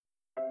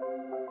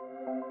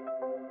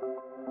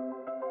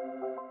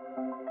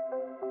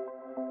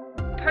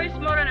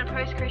postmodern and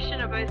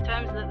post-Christian are both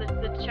terms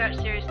that the church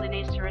seriously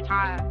needs to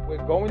retire.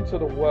 We're going to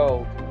the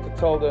world to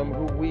tell them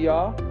who we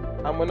are,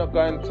 and we're not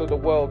going to the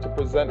world to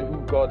present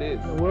who God is.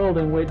 A world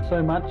in which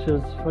so much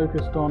is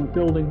focused on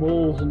building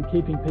walls and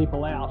keeping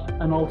people out.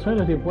 An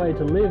alternative way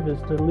to live is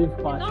to live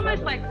by It's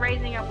almost like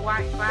raising a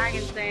white flag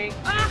and saying,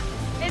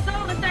 it's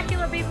all the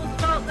secular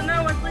people's fault that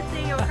no one's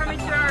listening or coming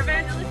to our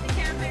evangelistic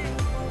campaign.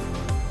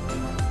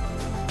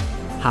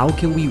 How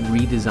can we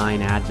redesign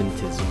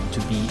Adventism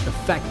to be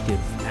effective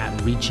at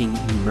reaching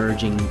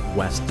emerging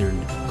Western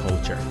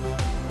culture?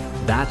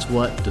 That's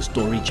what the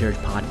Story Church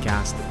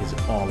podcast is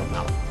all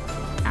about.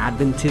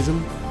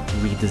 Adventism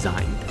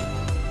redesigned.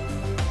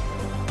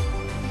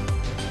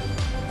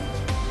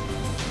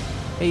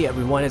 Hey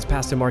everyone, it's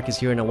Pastor Marcus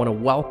here, and I want to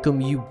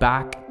welcome you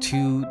back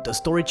to the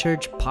Story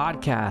Church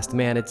podcast.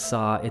 Man,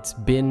 it's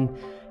been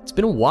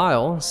a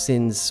while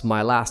since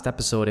my last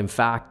episode. In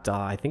fact,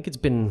 I think it's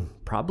been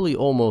probably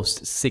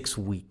almost 6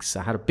 weeks.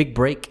 I had a big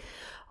break,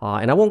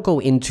 and I won't go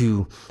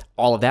into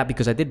all of that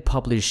because I did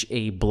publish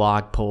a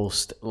blog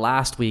post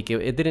last week.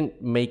 It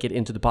didn't make it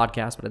into the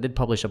podcast, but I did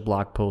publish a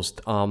blog post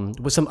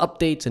with some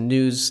updates and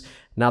news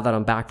now that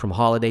I'm back from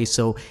holiday.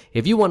 So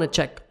if you want to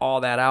check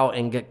all that out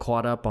and get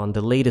caught up on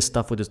the latest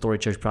stuff with the Story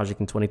Church Project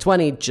in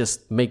 2020,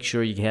 just make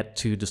sure you head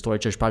to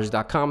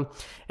thestorychurchproject.com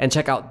and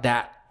check out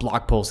that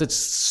blog post. It's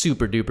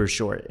super duper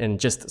short and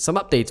just some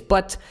updates.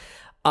 But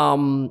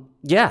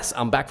yes,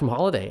 I'm back from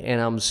holiday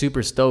and I'm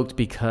super stoked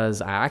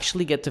because I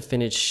actually get to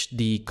finish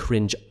the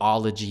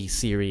Cringe-ology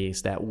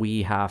series that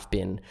we have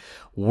been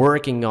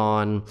working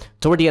on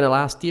toward the end of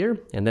last year,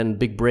 and then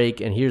big break,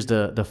 and here's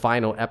the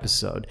final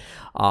episode.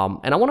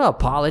 And I want to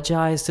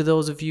apologize to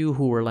those of you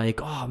who were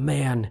like, oh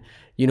man,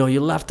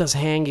 you left us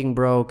hanging,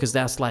 bro, because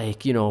that's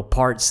like,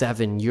 part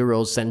 7,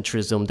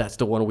 Eurocentrism. That's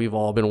the one we've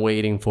all been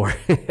waiting for.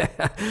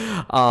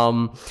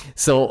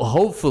 So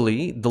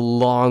hopefully the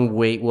long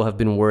wait will have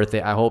been worth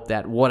it. I hope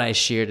that what I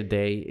share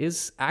today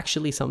is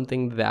actually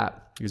something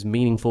that is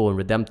meaningful and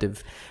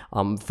redemptive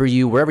for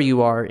you, wherever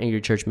you are in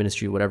your church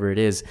ministry, whatever it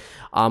is.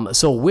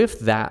 So with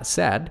that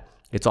said,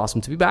 it's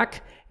awesome to be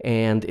back.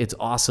 And it's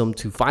awesome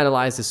to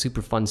finalize this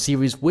super fun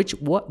series, with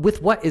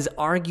what is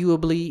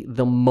arguably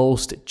the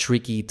most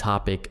tricky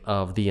topic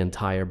of the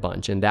entire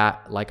bunch. And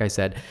that, like I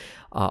said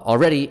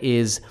already,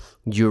 is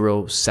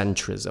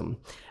Eurocentrism.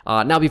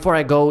 Now, before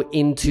I go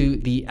into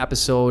the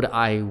episode,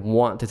 I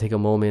want to take a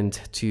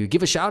moment to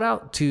give a shout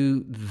out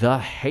to The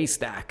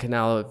Haystack.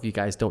 Now, if you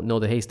guys don't know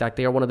The Haystack,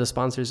 they are one of the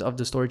sponsors of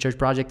the Story Church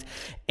Project.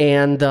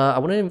 And I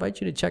want to invite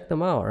you to check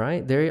them out,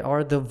 right? They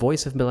are the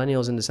voice of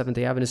millennials in the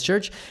Seventh-day Adventist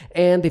Church,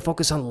 and they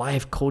focus on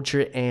life,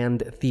 culture,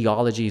 and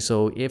theology.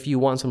 So if you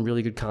want some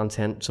really good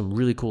content, some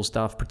really cool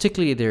stuff,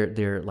 particularly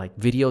their like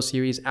video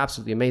series,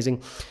 absolutely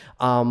amazing,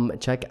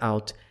 check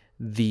out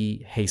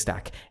The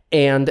Haystack.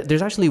 And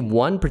there's actually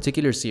one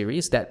particular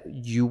series that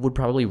you would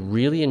probably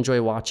really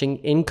enjoy watching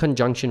in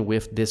conjunction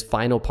with this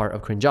final part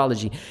of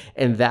Cringe-ology,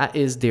 and that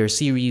is their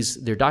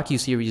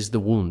docu-series, The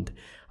Wound,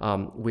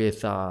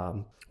 with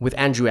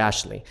Andrew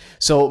Ashley.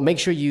 So make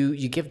sure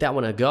you give that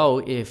one a go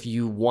if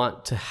you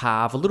want to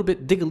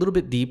dig a little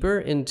bit deeper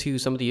into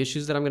some of the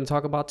issues that I'm going to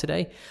talk about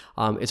today.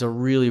 It's a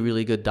really,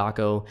 really good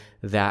doco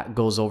that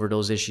goes over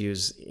those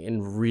issues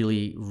in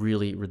really,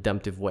 really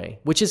redemptive way,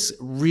 which is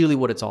really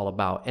what it's all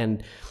about.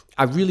 And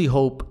I really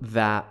hope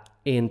that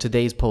in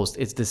today's post,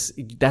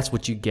 that's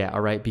what you get, all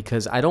right?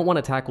 Because I don't want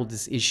to tackle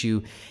this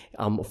issue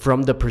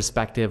from the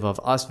perspective of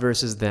us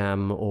versus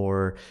them,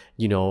 or,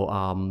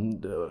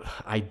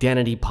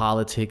 identity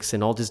politics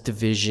and all this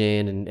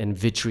division and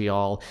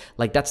vitriol.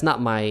 Like, that's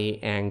not my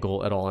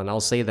angle at all. And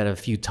I'll say that a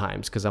few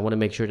times because I want to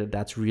make sure that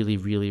that's really,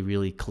 really,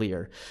 really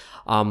clear.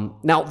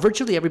 Now,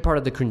 virtually every part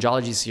of the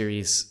Cringe-ology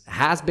series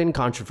has been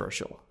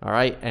controversial, all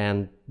right?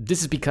 And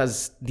this is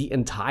because the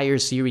entire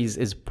series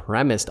is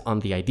premised on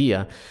the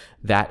idea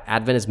that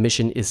Adventist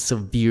mission is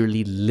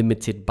severely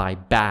limited by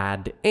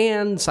bad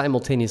and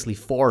simultaneously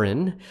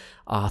foreign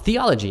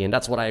theology, and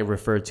that's what I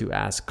refer to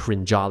as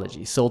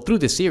Cringe-ology. So through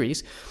this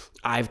series,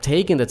 I've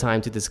taken the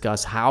time to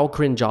discuss how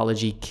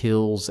Cringe-ology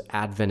kills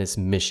Adventist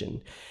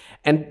mission.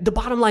 And the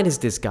bottom line is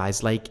this,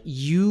 guys, like,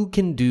 you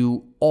can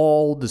do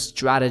all the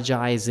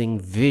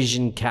strategizing,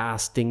 vision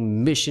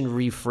casting, mission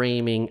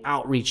reframing,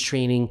 outreach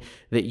training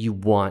that you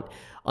want.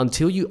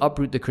 Until you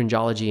uproot the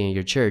Cringe-ology in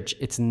your church,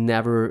 it's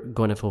never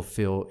going to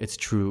fulfill its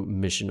true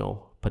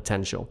missional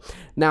potential.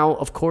 Now,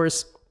 of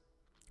course,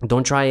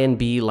 don't try and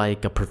be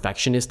like a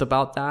perfectionist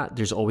about that.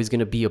 There's always going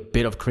to be a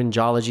bit of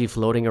Cringe-ology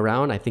floating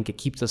around. I think it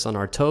keeps us on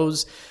our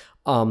toes.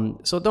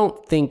 So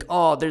don't think,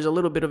 there's a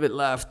little bit of it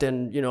left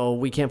and,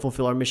 we can't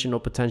fulfill our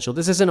missional potential.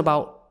 This isn't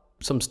about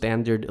some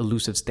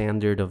elusive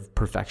standard of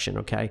perfection,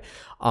 okay?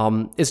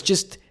 It's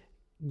just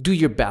do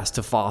your best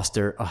to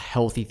foster a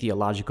healthy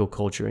theological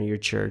culture in your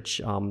church.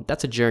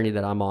 That's a journey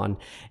that I'm on.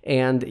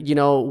 And,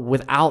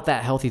 without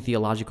that healthy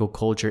theological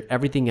culture,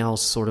 everything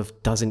else sort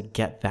of doesn't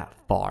get that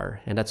far.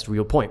 And that's the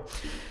real point.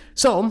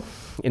 So,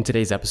 in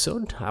today's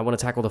episode, I want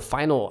to tackle the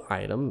final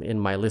item in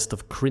my list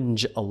of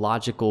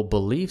cringe-ological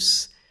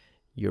beliefs: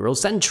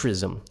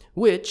 Eurocentrism,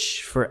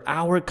 which for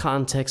our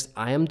context,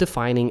 I am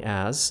defining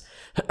as,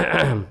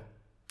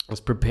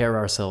 let's prepare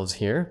ourselves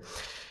here,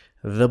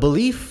 the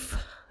belief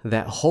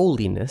that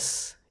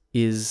holiness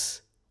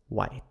is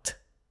white.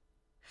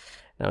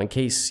 Now, in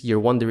case you're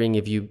wondering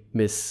if you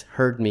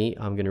misheard me,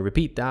 I'm going to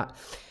repeat that.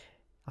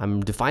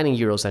 I'm defining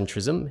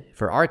Eurocentrism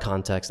for our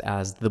context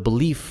as the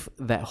belief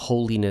that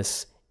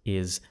holiness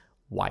is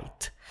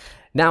white.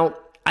 Now,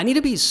 I need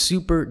to be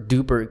super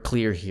duper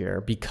clear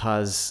here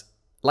because,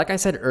 like I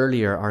said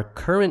earlier, our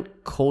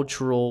current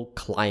cultural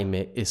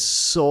climate is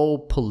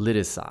so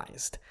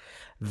politicized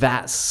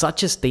that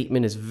such a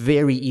statement is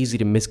very easy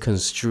to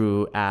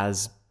misconstrue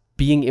as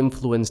being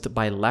influenced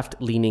by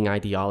left-leaning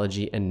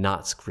ideology and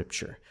not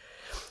scripture.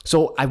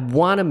 So I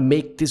want to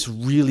make this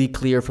really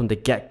clear from the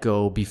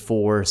get-go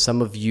before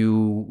some of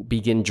you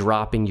begin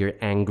dropping your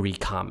angry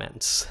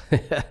comments.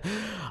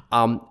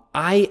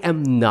 I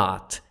am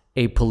not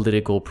a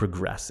political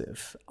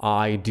progressive.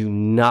 I do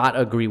not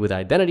agree with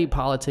identity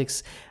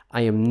politics.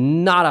 I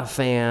am not a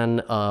fan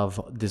of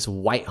this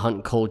white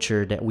hunt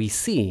culture that we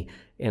see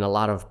in a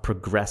lot of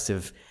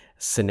progressive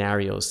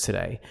scenarios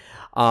today.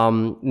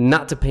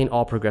 Not to paint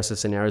all progressive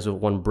scenarios with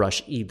one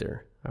brush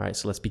either. All right,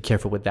 so let's be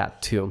careful with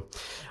that too.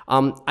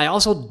 I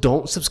also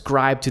don't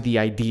subscribe to the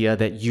idea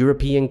that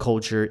European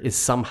culture is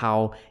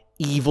somehow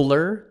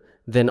eviler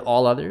than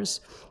all others,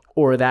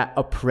 or that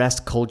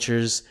oppressed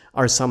cultures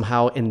are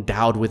somehow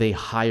endowed with a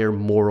higher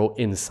moral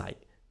insight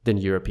than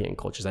European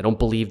cultures. I don't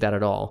believe that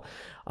at all.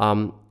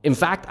 In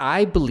fact,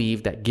 I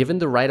believe that given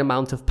the right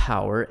amount of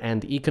power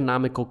and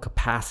economical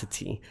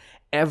capacity,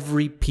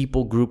 every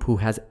people group who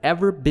has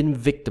ever been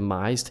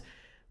victimized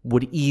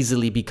would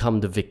easily become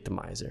the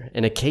victimizer.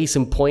 And a case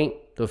in point,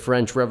 the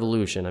French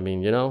Revolution. I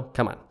mean,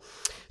 come on.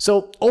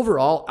 So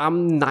overall,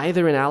 I'm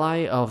neither an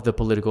ally of the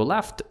political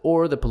left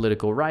or the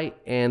political right.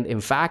 And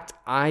in fact,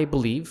 I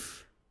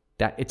believe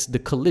that it's the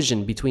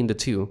collision between the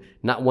two,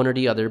 not one or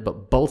the other,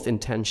 but both in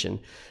tension,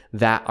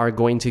 that are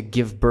going to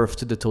give birth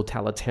to the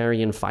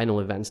totalitarian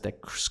final events that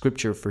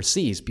Scripture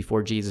foresees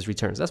before Jesus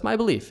returns. That's my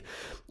belief.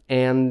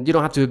 And you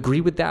don't have to agree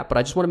with that, but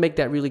I just want to make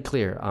that really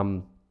clear.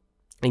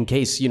 In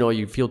case,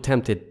 you feel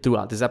tempted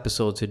throughout this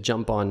episode to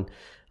jump on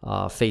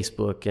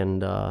Facebook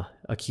and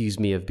accuse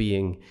me of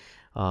being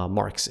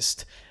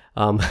Marxist.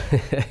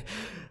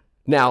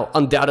 Now,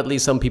 undoubtedly,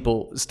 some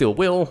people still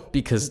will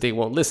because they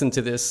won't listen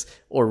to this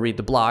or read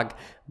the blog,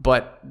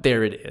 but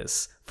there it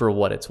is for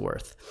what it's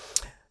worth.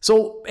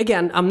 So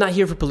again, I'm not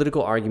here for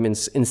political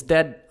arguments.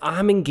 Instead,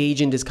 I'm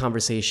engaging this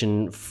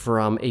conversation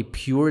from a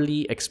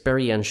purely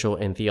experiential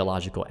and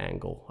theological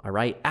angle, all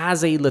right?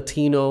 As a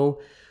Latino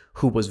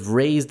who was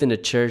raised in a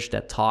church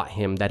that taught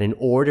him that in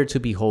order to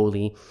be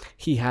holy,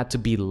 he had to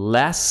be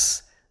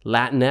less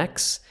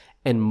Latinx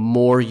and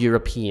more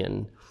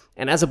European.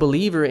 And as a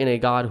believer in a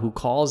God who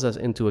calls us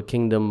into a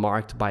kingdom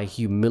marked by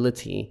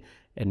humility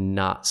and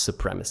not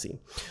supremacy.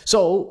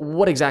 So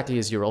what exactly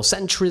is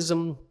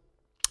Eurocentrism?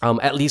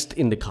 At least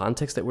in the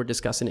context that we're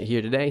discussing it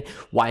here today.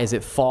 Why is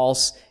it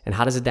false? And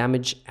how does it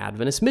damage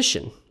Adventist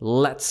mission?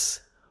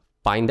 Let's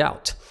find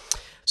out.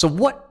 So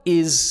what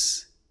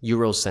is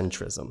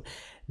Eurocentrism?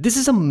 This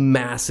is a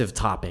massive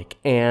topic,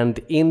 and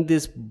in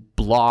this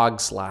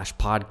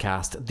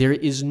blog/podcast, there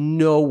is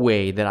no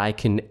way that I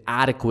can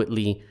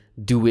adequately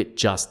do it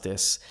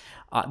justice.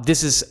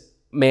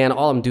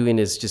 All I'm doing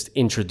is just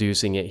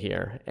introducing it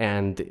here,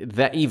 and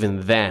that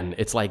even then,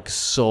 it's like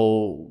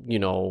so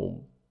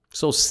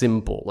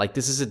simple. Like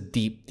this is a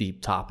deep,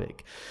 deep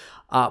topic.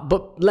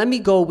 But let me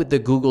go with the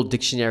Google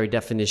Dictionary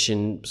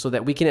definition so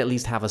that we can at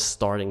least have a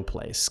starting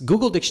place.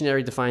 Google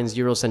Dictionary defines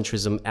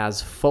Eurocentrism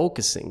as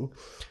focusing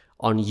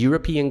on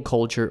European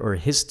culture or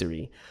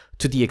history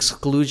to the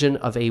exclusion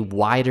of a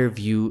wider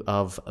view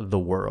of the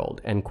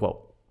world, end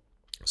quote.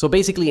 So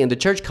basically, in the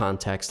church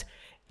context,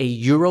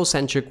 a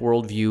Eurocentric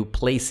worldview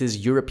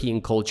places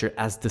European culture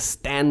as the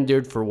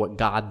standard for what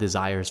God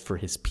desires for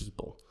his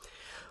people.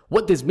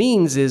 What this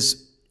means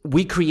is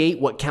we create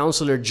what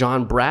Counselor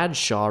John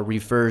Bradshaw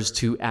refers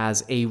to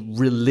as a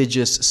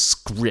religious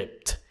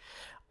script,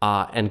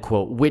 end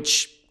quote,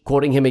 which,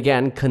 quoting him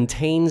again,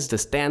 contains the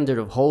standard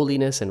of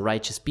holiness and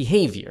righteous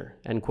behavior,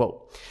 end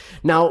quote.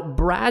 Now,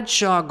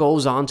 Bradshaw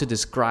goes on to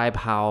describe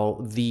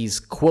how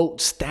these,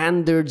 quote,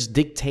 standards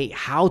dictate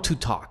how to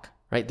talk,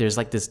 right? There's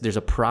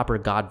a proper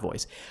God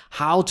voice,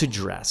 how to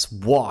dress,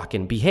 walk,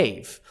 and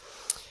behave.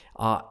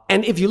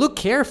 And if you look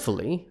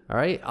carefully, all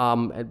right,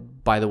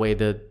 by the way,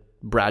 the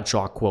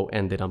Bradshaw quote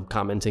ended, I'm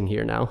commenting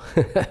here now.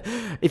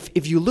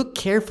 If you look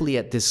carefully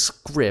at this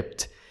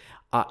script,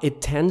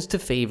 it tends to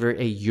favor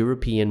a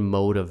European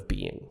mode of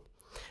being.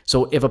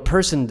 So if a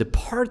person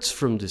departs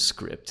from the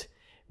script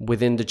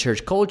within the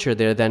church culture,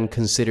 they're then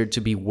considered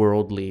to be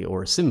worldly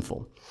or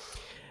sinful.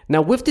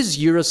 Now, with this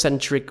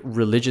Eurocentric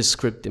religious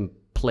script in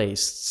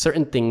place,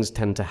 certain things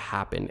tend to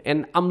happen.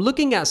 And I'm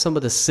looking at some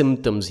of the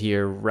symptoms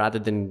here rather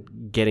than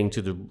getting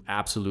to the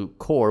absolute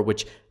core,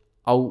 which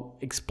I'll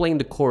explain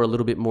the core a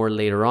little bit more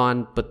later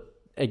on. But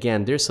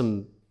again, there's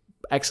some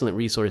excellent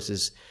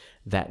resources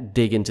that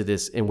dig into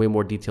this in way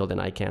more detail than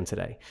I can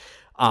today.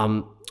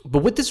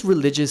 But with this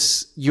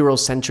religious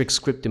Eurocentric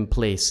script in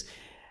place,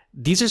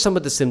 these are some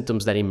of the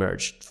symptoms that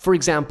emerged. For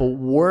example,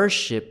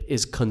 worship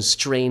is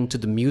constrained to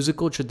the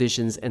musical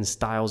traditions and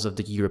styles of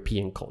the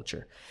European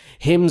culture.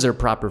 Hymns are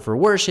proper for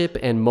worship,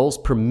 and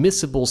most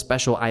permissible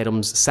special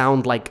items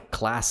sound like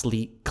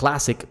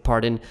classic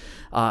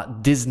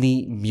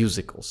Disney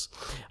musicals.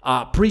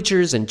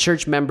 Preachers and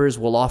church members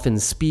will often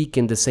speak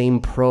in the same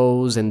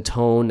prose and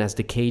tone as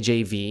the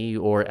KJV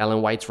or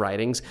Ellen White's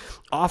writings,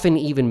 often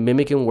even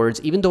mimicking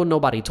words, even though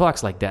nobody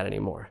talks like that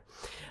anymore.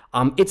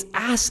 It's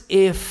as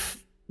if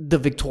the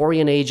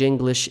Victorian age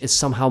English is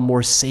somehow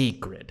more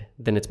sacred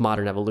than its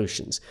modern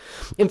evolutions.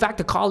 In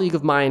fact, a colleague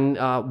of mine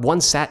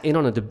once sat in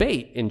on a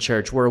debate in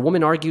church where a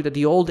woman argued that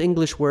the old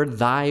English word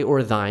thy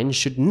or thine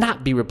should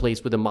not be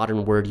replaced with the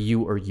modern word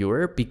you or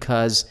your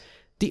because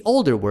the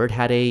older word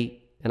had a,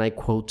 and I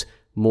quote,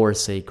 more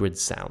sacred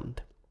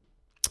sound.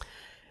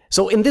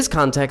 So in this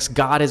context,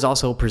 God is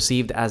also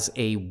perceived as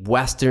a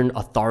Western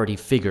authority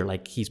figure,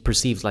 like he's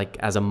perceived like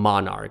as a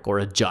monarch or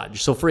a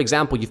judge. So for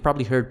example, you've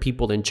probably heard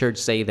people in church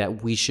say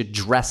that we should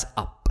dress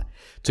up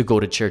to go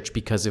to church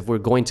because if we're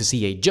going to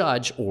see a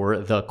judge or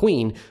the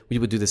queen, we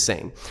would do the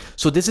same.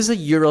 So this is a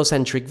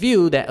Eurocentric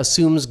view that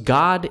assumes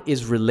God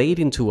is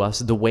relating to us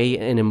the way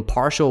an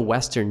impartial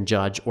Western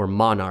judge or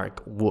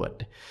monarch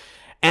would.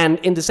 And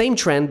in the same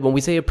trend, when we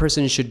say a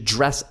person should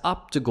dress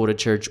up to go to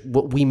church,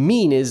 what we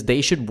mean is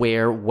they should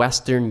wear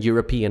Western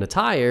European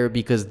attire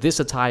because this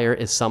attire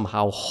is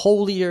somehow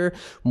holier,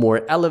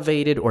 more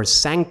elevated, or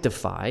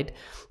sanctified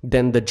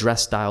than the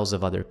dress styles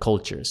of other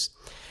cultures.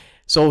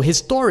 So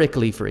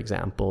historically, for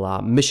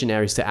example,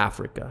 missionaries to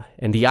Africa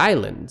and the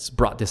islands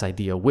brought this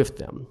idea with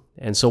them.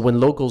 And so when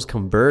locals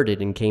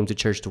converted and came to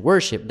church to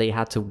worship, they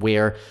had to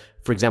wear,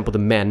 for example, the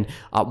men,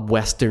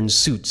 Western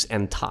suits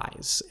and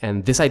ties.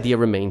 And this idea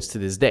remains to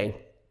this day.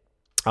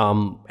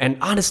 And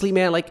honestly,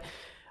 man, like,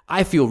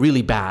 I feel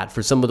really bad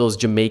for some of those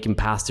Jamaican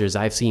pastors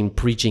I've seen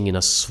preaching in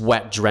a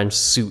sweat-drenched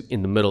suit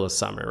in the middle of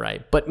summer,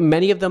 right? But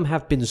many of them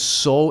have been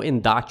so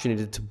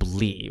indoctrinated to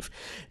believe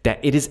that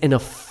it is an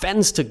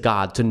offense to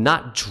God to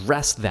not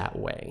dress that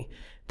way,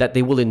 that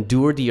they will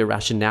endure the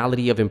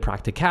irrationality of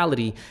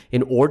impracticality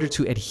in order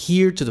to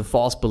adhere to the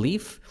false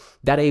belief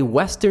that a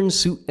Western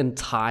suit and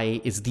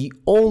tie is the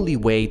only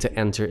way to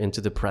enter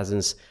into the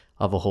presence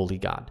of a holy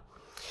God.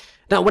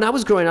 Now, when I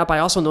was growing up, I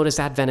also noticed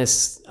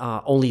Adventists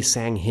only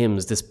sang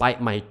hymns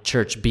despite my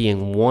church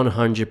being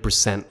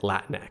 100%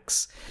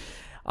 Latinx.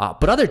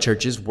 But other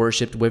churches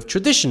worshiped with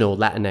traditional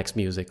Latinx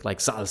music like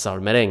salsa or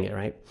merengue,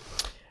 right?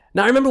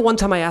 Now, I remember one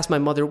time I asked my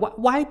mother,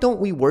 why don't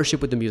we worship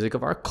with the music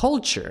of our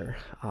culture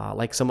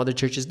like some other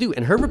churches do?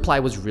 And her reply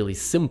was really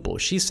simple.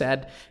 She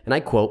said, and I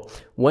quote,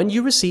 "When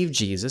you receive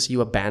Jesus, you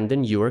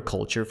abandon your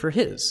culture for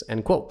his,"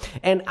 end quote.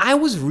 And I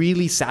was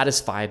really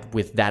satisfied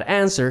with that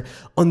answer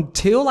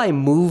until I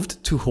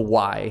moved to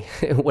Hawaii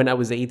when I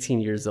was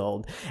 18 years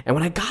old. And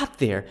when I got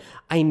there,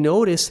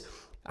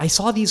 I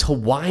saw these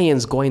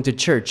Hawaiians going to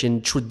church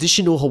in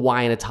traditional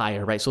Hawaiian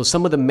attire, right? So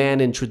some of the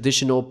men in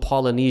traditional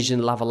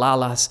Polynesian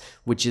lavalalas,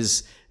 which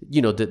is,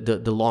 you know,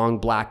 the long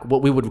black,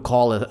 what we would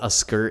call a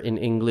skirt in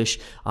English,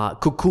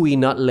 kukui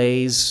nut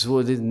lace,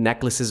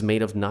 necklaces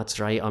made of nuts,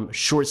 right?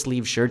 Short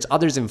sleeve shirts,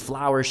 others in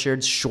flower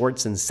shirts,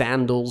 shorts and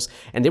sandals.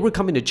 And they were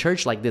coming to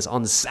church like this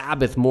on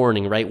Sabbath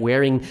morning, right?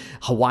 Wearing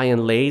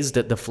Hawaiian leis,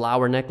 the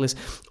flower necklace,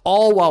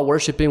 all while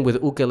worshiping with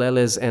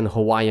ukuleles and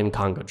Hawaiian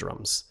conga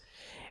drums.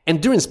 And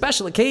during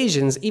special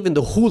occasions, even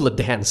the hula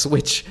dance,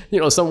 which, you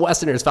know, some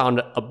Westerners found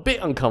a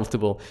bit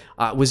uncomfortable,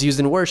 was used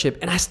in worship.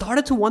 And I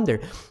started to wonder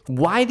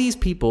why these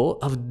people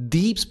of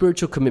deep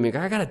spiritual commitment,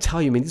 I gotta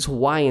tell you, man, these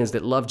Hawaiians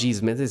that love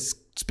Jesus, man, this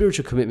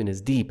spiritual commitment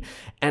is deep.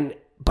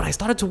 But I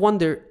started to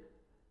wonder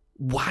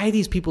why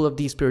these people of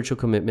deep spiritual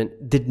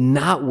commitment did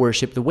not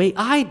worship the way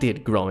I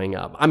did growing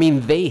up. I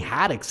mean, they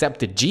had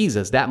accepted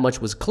Jesus, that much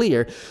was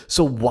clear.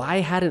 So why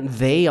hadn't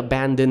they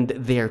abandoned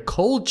their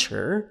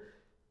culture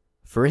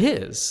for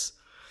his?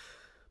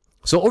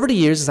 So over the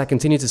years, as I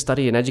continued to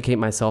study and educate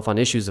myself on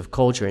issues of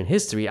culture and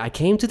history, I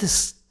came to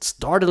this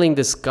startling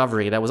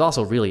discovery that was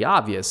also really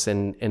obvious,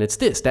 and it's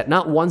this, that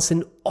not once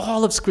in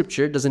all of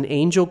Scripture does an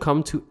angel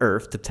come to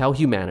earth to tell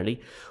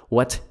humanity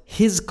what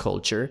his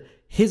culture,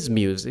 his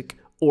music,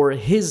 or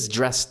his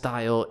dress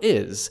style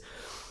is.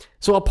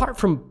 So apart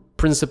from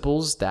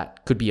principles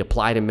that could be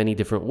applied in many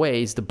different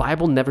ways, the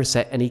Bible never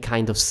set any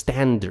kind of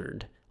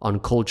standard on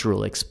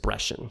cultural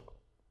expression.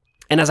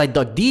 And as I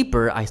dug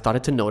deeper, I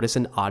started to notice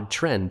an odd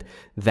trend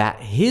that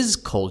his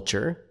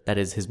culture, that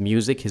is his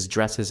music, his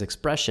dress, his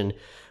expression,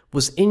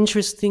 was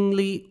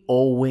interestingly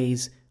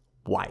always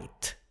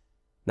white.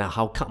 Now,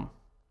 how come?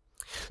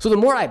 So the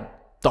more I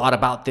thought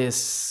about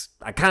this,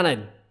 I kind of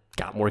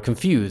got more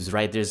confused,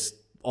 right? There's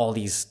all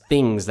these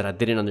things that I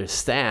didn't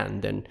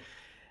understand. And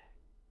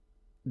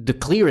the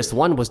clearest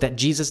one was that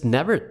Jesus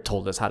never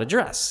told us how to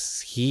dress.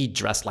 He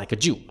dressed like a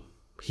Jew.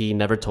 He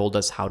never told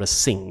us how to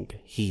sing.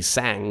 He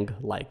sang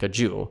like a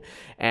Jew.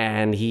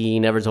 And he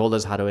never told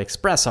us how to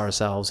express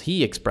ourselves.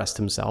 He expressed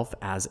himself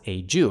as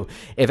a Jew.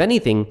 If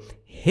anything,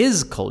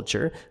 his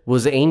culture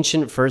was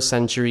ancient first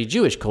century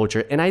Jewish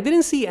culture, and I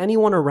didn't see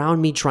anyone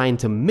around me trying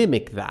to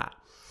mimic that.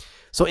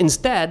 So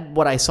instead,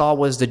 what I saw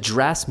was the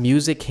dress,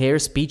 music, hair,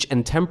 speech,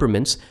 and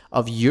temperaments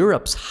of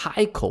Europe's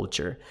high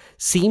culture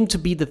seemed to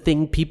be the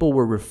thing people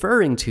were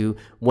referring to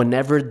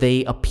whenever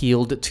they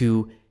appealed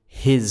to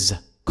his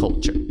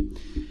culture.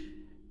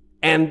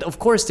 And of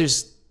course,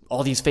 there's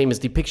all these famous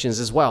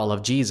depictions as well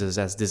of Jesus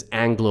as this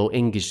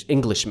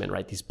Anglo-Englishman,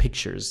 right? These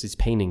pictures, these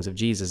paintings of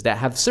Jesus that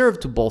have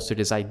served to bolster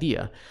this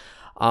idea.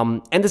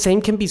 And the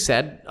same can be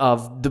said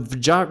of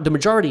the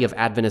majority of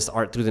Adventist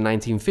art through the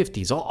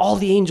 1950s. All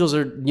the angels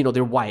are,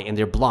 they're white and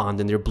they're blonde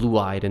and they're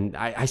blue-eyed. And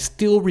I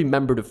still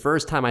remember the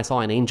first time I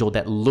saw an angel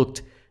that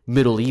looked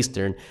Middle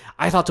Eastern.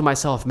 I thought to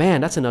myself, man,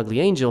 that's an ugly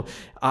angel.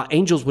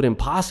 Angels wouldn't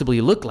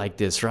possibly look like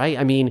this, right?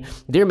 I mean,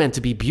 they're meant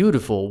to be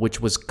beautiful, which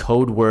was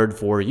code word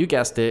for, you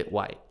guessed it,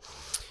 white.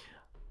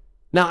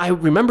 Now, I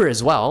remember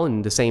as well,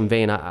 in the same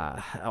vein,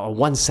 I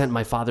once sent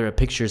my father a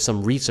picture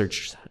some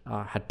research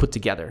had put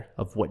together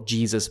of what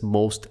Jesus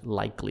most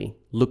likely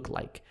looked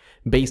like,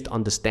 based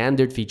on the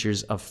standard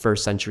features of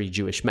first century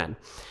Jewish men.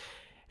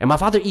 And my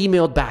father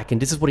emailed back,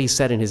 and this is what he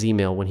said in his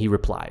email when he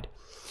replied.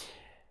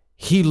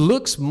 He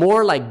looks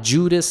more like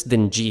Judas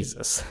than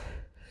Jesus.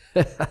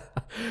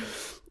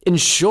 In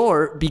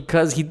short,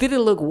 because he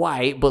didn't look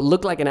white, but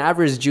looked like an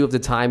average Jew of the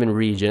time and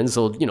region,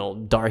 so,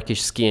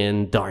 darkish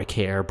skin, dark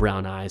hair,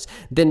 brown eyes,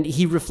 then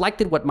he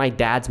reflected what my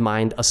dad's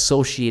mind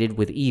associated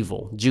with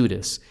evil,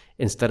 Judas,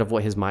 instead of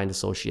what his mind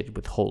associated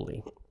with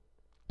holy.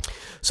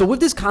 So with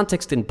this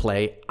context in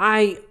play,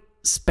 I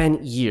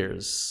spent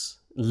years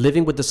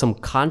living with the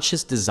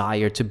subconscious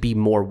desire to be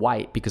more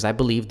white, because I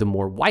believed the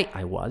more white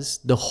I was,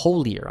 the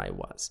holier I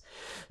was.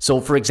 So,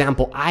 for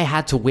example, I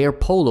had to wear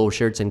polo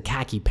shirts and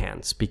khaki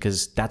pants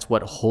because that's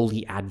what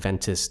holy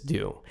Adventists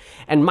do.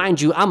 And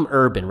mind you, I'm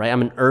urban, right?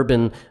 I'm an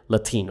urban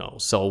Latino,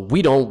 so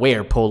we don't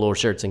wear polo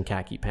shirts and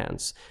khaki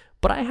pants.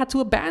 But I had to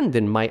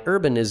abandon my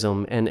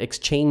urbanism and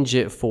exchange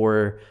it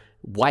for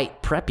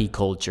white preppy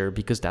culture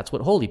because that's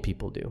what holy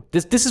people do.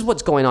 This is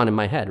what's going on in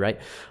my head, right?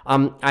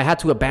 I had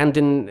to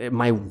abandon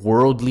my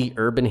worldly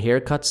urban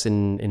haircuts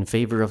in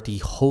favor of the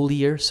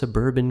holier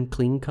suburban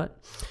clean cut.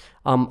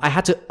 I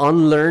had to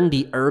unlearn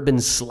the urban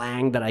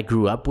slang that I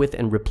grew up with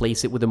and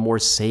replace it with a more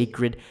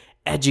sacred,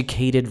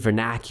 educated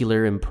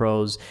vernacular and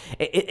prose.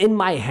 In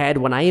my head,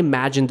 when I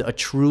imagined a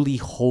truly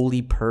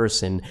holy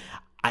person,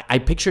 I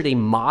pictured a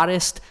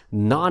modest,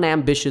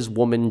 non-ambitious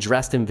woman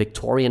dressed in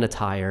Victorian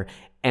attire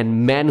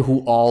and men who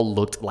all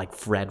looked like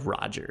Fred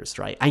Rogers,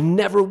 right? I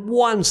never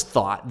once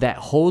thought that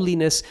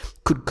holiness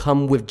could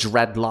come with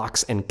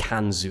dreadlocks and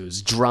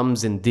kanzus,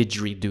 drums and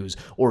didgeridoos,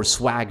 or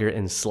swagger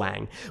and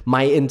slang.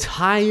 My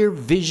entire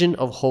vision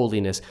of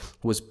holiness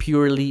was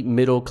purely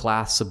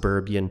middle-class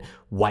suburban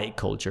white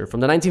culture from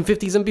the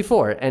 1950s and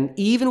before. And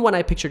even when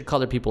I pictured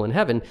colored people in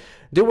heaven,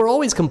 they were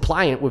always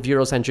compliant with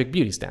Eurocentric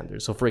beauty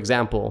standards. So for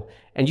example,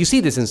 and you see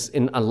this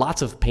in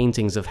lots of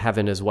paintings of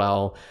heaven as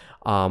well,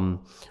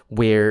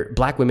 where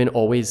black women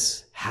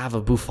always have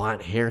a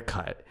bouffant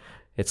haircut.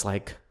 It's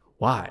like,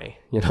 why?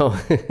 Now,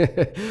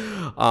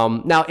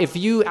 if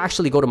you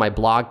actually go to my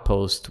blog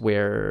post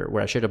where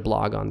I shared a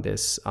blog on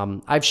this,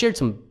 I've shared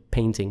some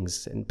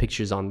paintings and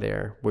pictures on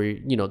there where,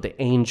 the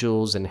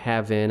angels and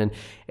heaven, and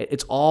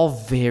it's all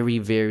very,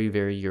 very,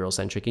 very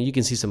Eurocentric. And you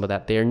can see some of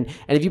that there. And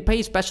if you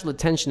pay special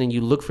attention and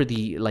you look for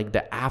the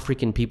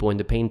African people in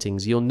the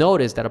paintings, you'll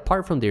notice that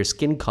apart from their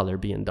skin color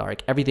being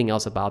dark, everything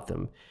else about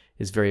them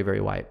is very, very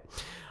white.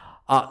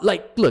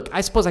 Look, I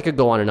suppose I could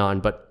go on and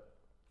on, but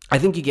I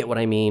think you get what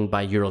I mean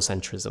by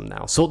Eurocentrism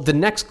now. So the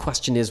next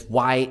question is,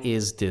 why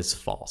is this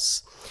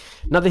false?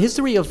 Now, the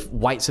history of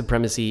white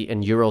supremacy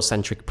and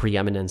Eurocentric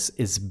preeminence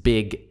is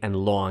big and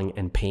long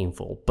and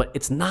painful, but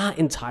it's not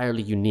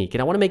entirely unique.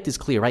 And I want to make this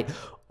clear, right?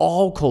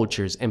 All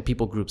cultures and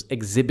people groups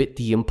exhibit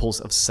the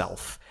impulse of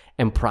self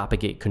and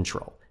propagate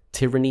control,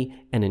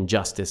 tyranny, and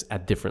injustice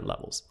at different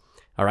levels.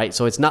 All right,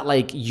 so it's not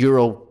like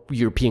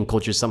European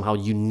culture is somehow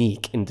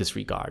unique in this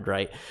regard,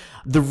 right?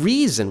 The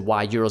reason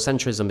why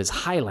Eurocentrism is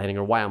highlighting,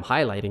 or why I'm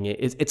highlighting it,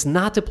 is it's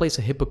not to place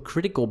a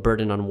hypocritical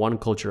burden on one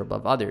culture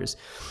above others.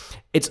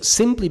 It's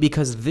simply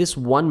because this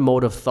one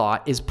mode of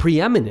thought is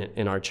preeminent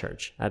in our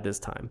church at this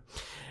time.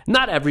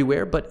 Not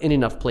everywhere, but in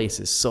enough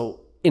places.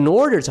 So in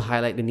order to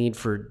highlight the need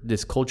for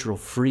this cultural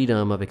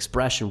freedom of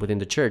expression within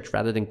the church,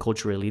 rather than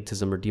cultural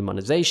elitism or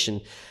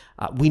demonization,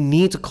 we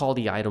need to call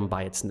the item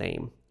by its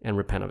name and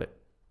repent of it.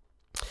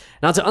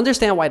 Now, to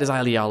understand why this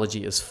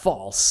ideology is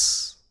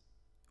false,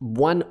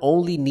 one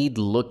only need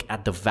look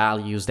at the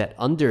values that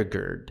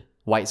undergird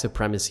white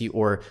supremacy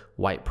or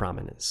white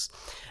prominence.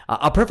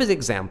 A perfect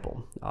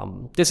example,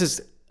 this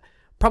is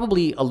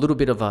probably a little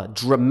bit of a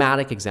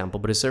dramatic example,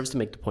 but it serves to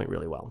make the point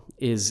really well,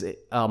 is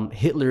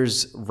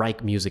Hitler's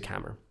Reich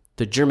Musikhammer.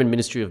 the German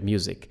Ministry of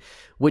Music,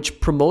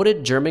 which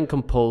promoted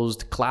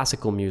German-composed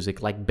classical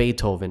music like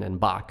Beethoven and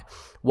Bach,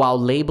 while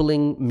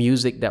labeling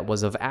music that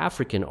was of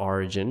African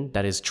origin,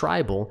 that is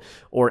tribal,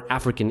 or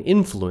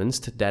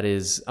African-influenced, that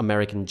is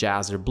American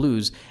jazz or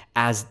blues,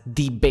 as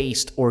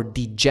debased or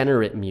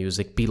degenerate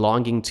music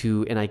belonging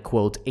to, and I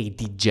quote, a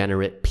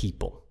degenerate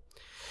people.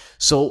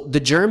 So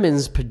the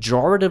Germans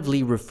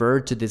pejoratively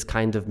referred to this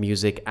kind of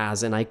music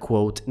as, and I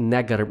quote,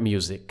 Neger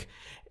music,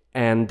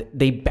 and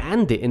they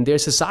banned it in their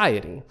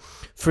society.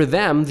 For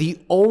them, the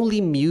only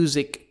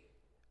music,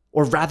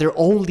 or rather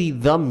only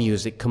the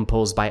music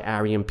composed by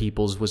Aryan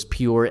peoples was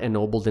pure,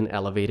 ennobled, and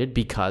elevated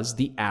because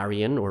the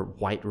Aryan or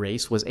white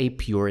race was a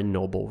pure and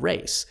noble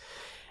race.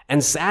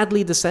 And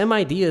sadly, the same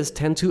ideas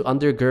tend to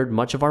undergird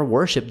much of our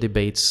worship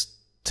debates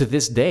to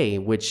this day,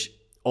 which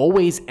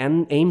always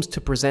aims to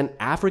present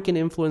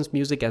African-influenced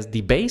music as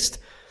debased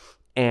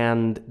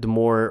and the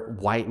more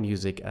white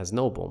music as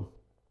noble.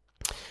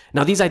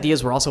 Now, these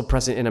ideas were also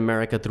present in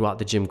America throughout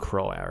the Jim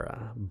Crow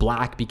era.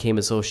 Black became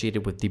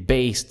associated with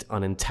debased,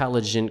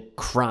 unintelligent,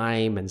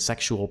 crime, and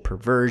sexual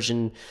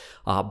perversion.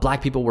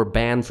 Black people were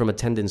banned from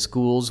attending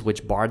schools,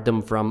 which barred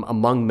them from,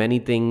 among many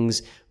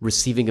things,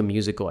 receiving a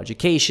musical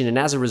education. And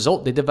as a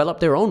result, they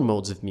developed their own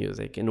modes of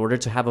music in order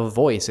to have a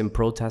voice and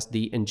protest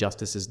the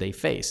injustices they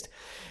faced.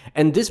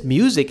 And this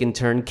music, in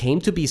turn,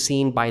 came to be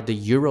seen by the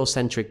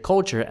Eurocentric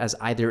culture as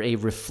either a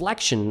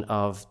reflection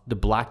of the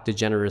Black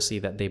degeneracy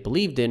that they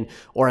believed in,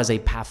 or as a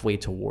pathway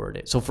toward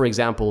it. So, for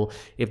example,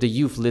 if the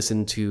youth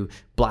listen to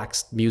Black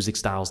music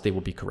styles, they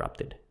will be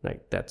corrupted,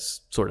 right?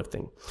 That's sort of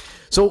thing.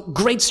 So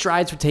great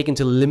strides were taken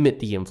to limit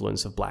the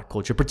influence of Black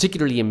culture,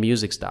 particularly in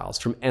music styles,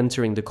 from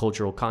entering the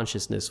cultural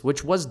consciousness,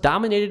 which was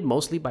dominated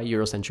mostly by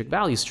Eurocentric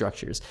value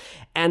structures.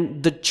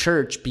 And the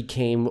church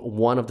became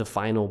one of the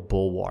final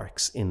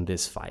bulwarks in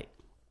this fight.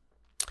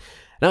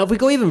 Now, if we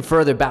go even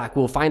further back,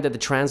 we'll find that the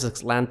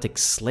transatlantic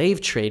slave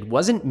trade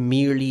wasn't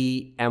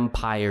merely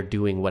empire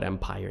doing what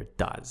empire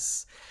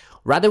does.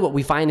 Rather, what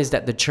we find is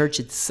that the church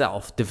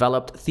itself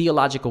developed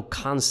theological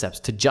concepts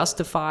to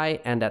justify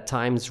and at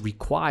times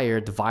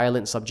require the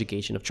violent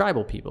subjugation of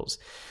tribal peoples.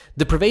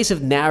 The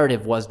pervasive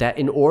narrative was that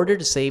in order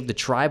to save the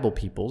tribal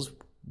peoples,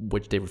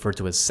 which they refer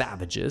to as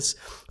savages,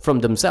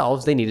 from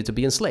themselves, they needed to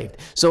be enslaved.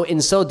 So in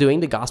so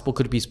doing, the gospel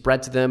could be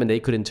spread to them and they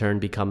could in turn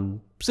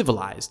become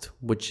civilized,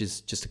 which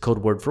is just a code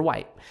word for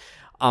white.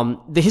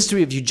 The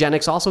history of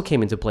eugenics also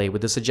came into play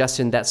with the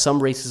suggestion that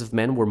some races of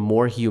men were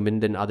more human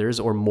than others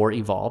or more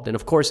evolved. And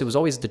of course, it was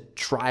always the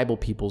tribal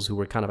peoples who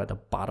were kind of at the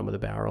bottom of the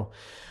barrel.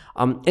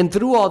 And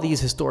through all these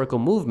historical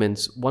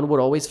movements, one would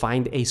always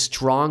find a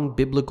strong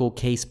biblical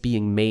case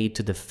being made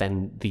to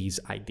defend these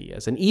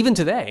ideas. And even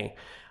today,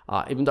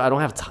 even though I don't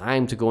have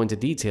time to go into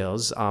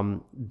details,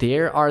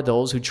 there are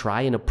those who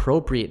try and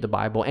appropriate the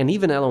Bible, and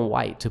even Ellen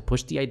White, to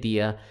push the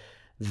idea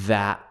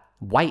that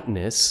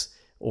whiteness,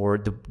 or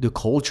the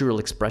cultural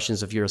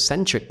expressions of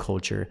Eurocentric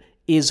culture,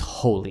 is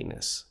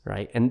holiness,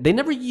 right? And they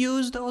never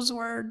use those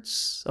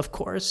words, of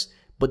course,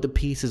 but the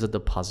pieces of the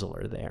puzzle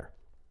are there.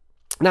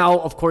 Now,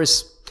 of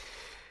course,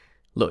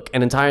 look,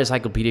 an entire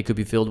encyclopedia could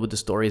be filled with the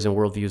stories and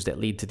worldviews that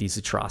lead to these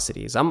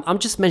atrocities. I'm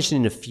just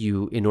mentioning a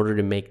few in order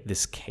to make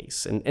this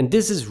case. And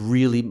this is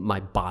really my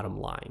bottom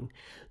line.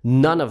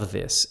 None of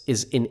this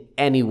is in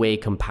any way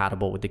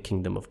compatible with the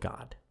kingdom of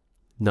God.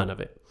 None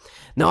of it.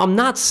 Now, I'm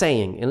not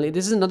saying, and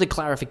this is another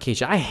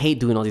clarification, I hate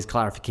doing all these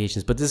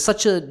clarifications, but there's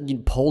such a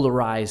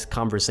polarized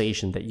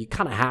conversation that you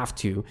kind of have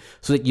to,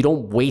 so that you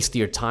don't waste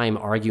your time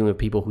arguing with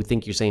people who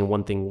think you're saying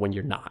one thing when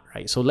you're not,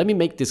 right? So let me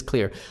make this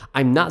clear.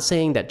 I'm not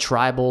saying that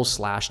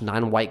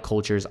tribal/non-white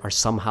cultures are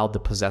somehow the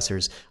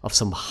possessors of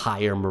some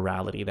higher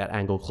morality that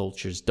Anglo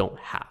cultures don't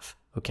have.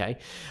 Okay.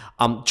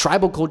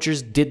 Tribal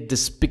cultures did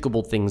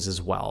despicable things as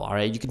well. All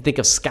right. You can think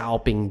of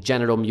scalping,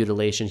 genital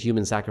mutilation,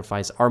 human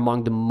sacrifice are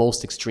among the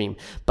most extreme.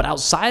 But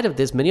outside of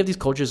this, many of these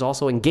cultures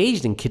also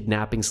engaged in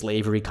kidnapping,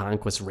 slavery,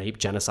 conquest, rape,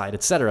 genocide,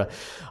 etc.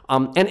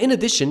 And in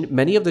addition,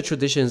 many of the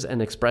traditions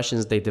and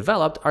expressions they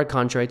developed are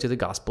contrary to the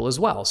gospel as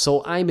well.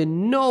 So I'm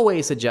in no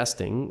way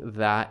suggesting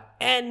that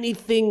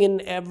anything and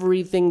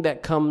everything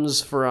that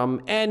comes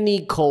from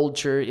any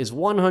culture is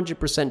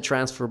 100%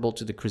 transferable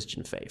to the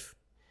Christian faith.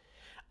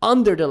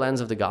 Under the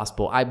lens of the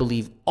gospel, I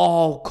believe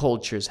all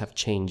cultures have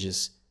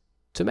changes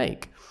to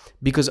make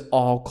because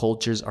all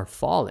cultures are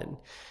fallen.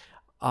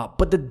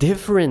 But the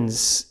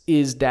difference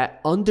is that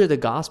under the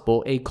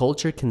gospel, a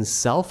culture can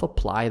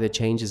self-apply the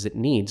changes it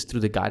needs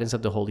through the guidance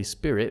of the Holy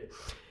Spirit,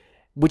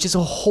 which is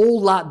a whole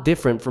lot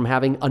different from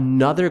having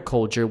another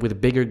culture with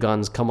bigger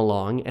guns come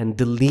along and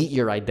delete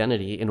your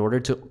identity in order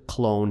to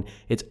clone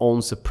its own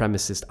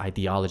supremacist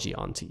ideology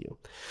onto you.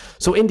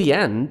 So in the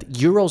end,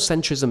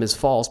 Eurocentrism is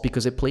false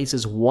because it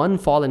places one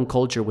fallen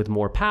culture with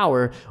more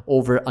power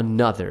over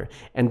another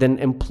and then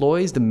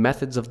employs the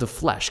methods of the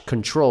flesh,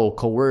 control,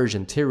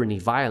 coercion, tyranny,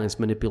 violence,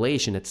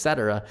 manipulation,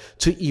 etc.,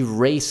 to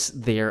erase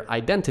their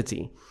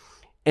identity.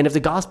 And if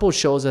the gospel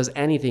shows us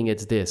anything,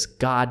 it's this: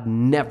 God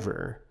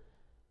never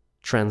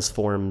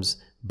transforms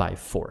by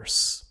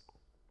force.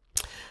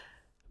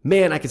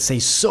 Man, I could say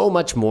so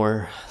much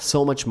more,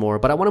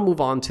 but I want to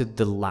move on to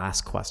the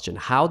last question.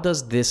 How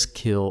does this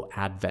kill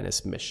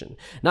Adventist mission?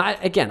 Now,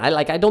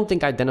 I don't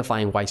think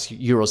identifying why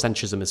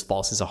Eurocentrism is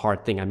false is a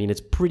hard thing. I mean, it's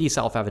pretty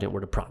self-evident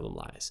where the problem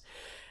lies.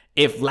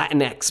 If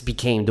Latinx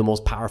became the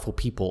most powerful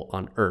people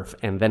on earth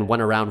and then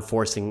went around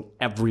forcing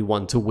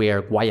everyone to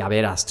wear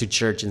guayaberas to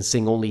church and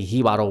sing only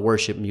Jibaro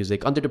worship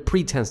music under the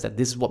pretense that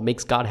this is what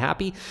makes God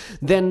happy,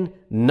 then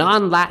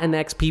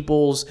non-Latinx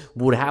peoples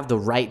would have the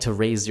right to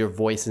raise their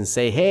voice and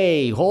say,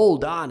 hey,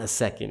 hold on a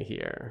second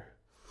here.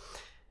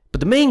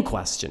 But the main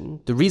question,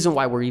 the reason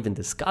why we're even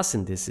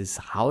discussing this is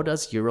how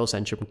does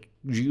Eurocentrism,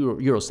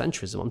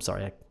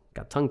 I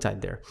got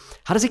tongue-tied there.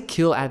 How does it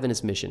kill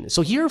Adventist mission?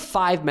 So here are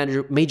 5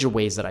 major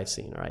ways that I've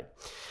seen, all right?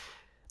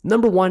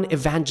 Number 1,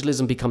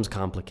 evangelism becomes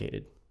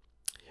complicated.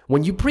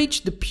 When you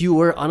preach the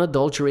pure,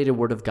 unadulterated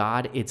word of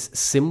God, it's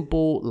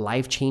simple,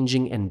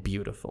 life-changing, and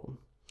beautiful.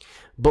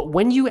 But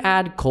when you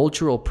add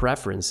cultural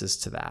preferences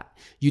to that,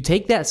 you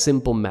take that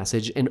simple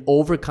message and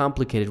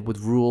overcomplicate it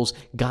with rules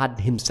God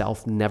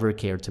himself never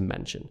cared to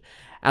mention.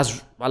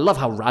 As I love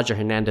how Roger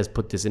Hernandez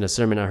put this in a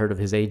sermon I heard of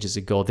his ages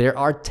ago, there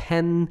are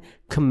 10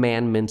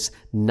 commandments,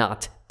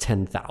 not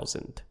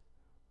 10,000.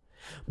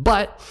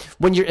 But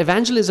when your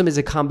evangelism is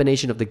a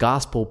combination of the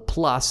gospel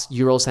plus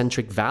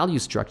Eurocentric value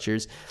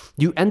structures,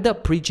 you end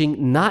up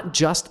preaching not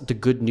just the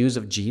good news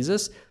of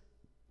Jesus,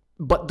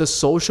 but the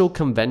social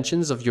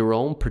conventions of your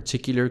own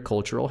particular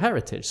cultural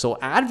heritage. So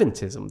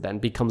Adventism then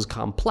becomes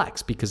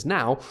complex because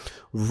now,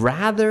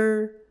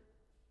 rather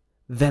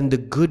than the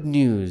good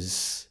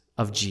news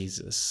of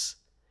Jesus,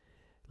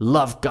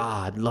 love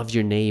God, love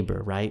your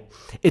neighbor, right?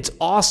 It's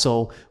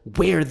also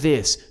wear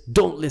this,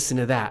 don't listen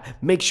to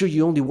that, make sure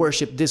you only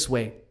worship this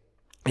way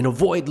and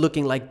avoid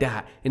looking like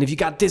that. And if you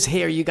got this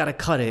hair, you got to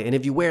cut it. And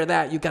if you wear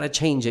that, you got to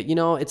change it. You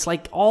know, it's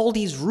like all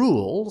these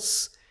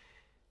rules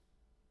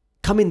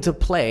come into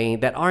play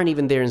that aren't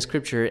even there in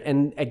scripture.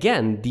 And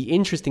again, the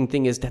interesting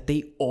thing is that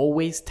they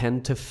always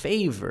tend to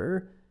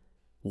favor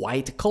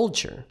white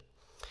culture.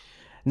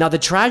 Now, the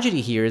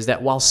tragedy here is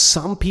that while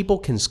some people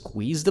can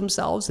squeeze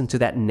themselves into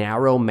that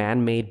narrow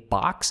man-made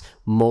box,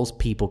 most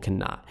people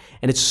cannot.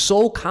 And it's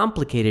so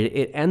complicated,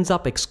 it ends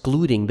up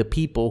excluding the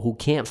people who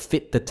can't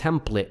fit the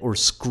template or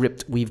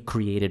script we've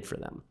created for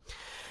them.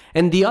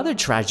 And the other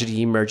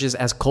tragedy emerges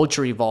as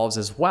culture evolves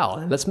as well.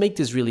 And let's make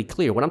this really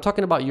clear. When I'm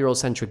talking about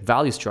Eurocentric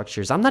value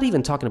structures, I'm not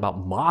even talking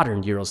about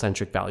modern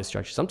Eurocentric value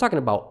structures. I'm talking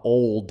about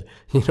old,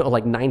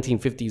 like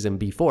 1950s and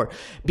before.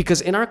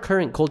 Because in our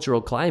current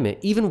cultural climate,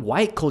 even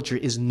white culture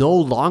is no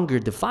longer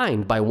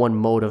defined by one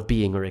mode of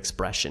being or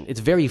expression. It's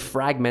very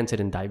fragmented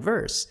and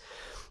diverse.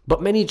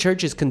 But many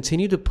churches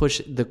continue to push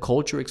the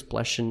cultural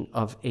expression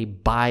of a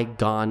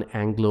bygone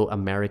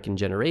Anglo-American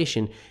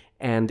generation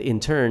and in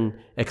turn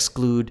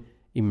exclude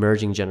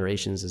emerging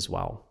generations as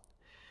well.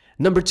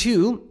 Number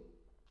 2,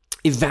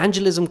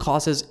 evangelism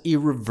causes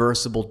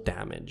irreversible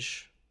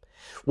damage.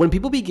 When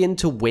people begin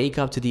to wake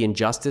up to the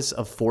injustice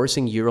of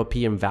forcing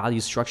European value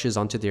structures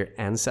onto their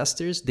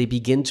ancestors, they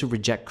begin to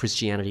reject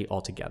Christianity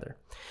altogether.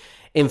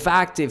 In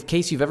fact, in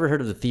case you've ever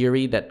heard of the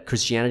theory that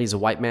Christianity is a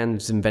white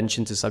man's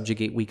invention to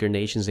subjugate weaker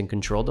nations and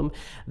control them,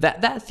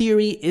 that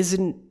theory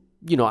isn't,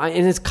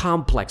 and it's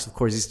complex, of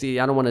course. I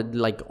don't want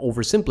to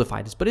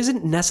oversimplify this, but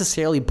isn't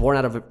necessarily born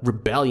out of a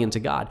rebellion to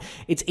God.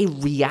 It's a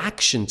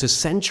reaction to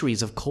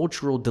centuries of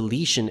cultural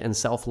deletion and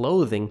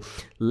self-loathing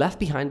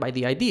left behind by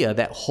the idea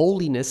that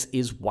holiness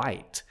is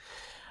white.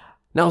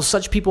 Now,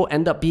 such people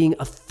end up being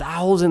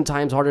 1,000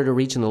 times harder to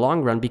reach in the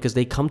long run because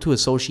they come to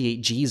associate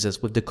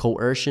Jesus with the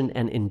coercion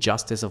and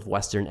injustice of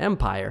Western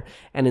empire.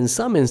 And in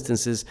some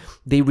instances,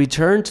 they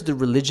return to the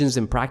religions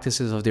and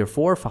practices of their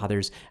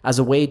forefathers as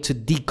a way to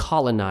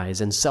decolonize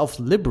and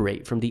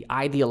self-liberate from the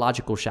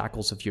ideological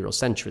shackles of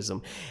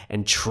Eurocentrism.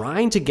 And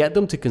trying to get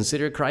them to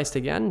consider Christ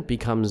again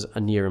becomes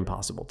a near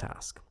impossible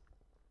task.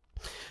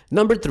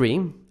 Number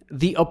 3,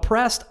 the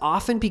oppressed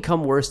often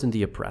become worse than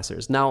the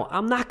oppressors. Now,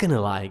 I'm not going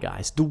to lie,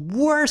 guys. The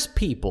worst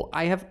people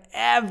I have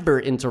ever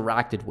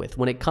interacted with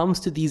when it comes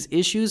to these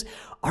issues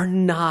are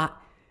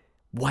not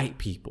white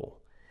people.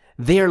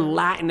 They're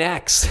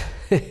Latinx.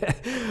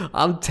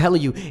 I'm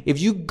telling you, if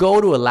you go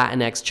to a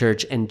Latinx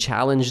church and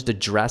challenge the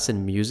dress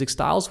and music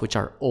styles, which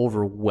are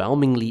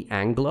overwhelmingly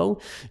Anglo,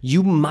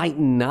 you might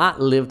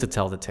not live to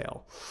tell the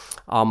tale.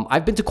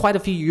 I've been to quite a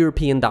few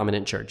European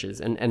dominant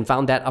churches and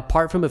found that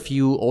apart from a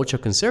few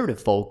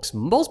ultra-conservative folks,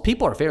 most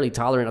people are fairly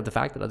tolerant of the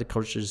fact that other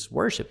cultures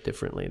worship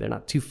differently. They're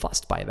not too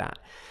fussed by that.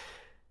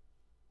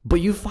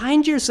 But you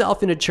find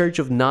yourself in a church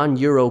of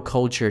non-Euro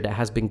culture that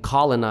has been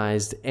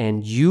colonized,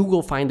 and you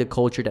will find a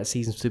culture that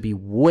seems to be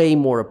way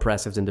more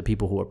oppressive than the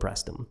people who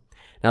oppress them.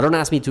 Now, don't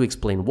ask me to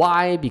explain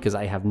why, because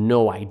I have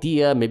no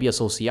idea. Maybe a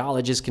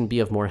sociologist can be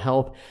of more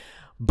help.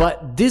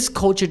 But this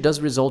culture does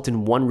result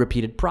in one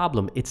repeated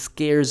problem. It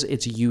scares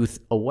its youth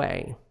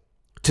away.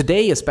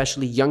 Today,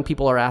 especially, young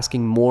people are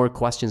asking more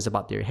questions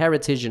about their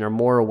heritage and are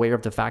more aware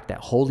of the fact that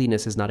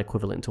holiness is not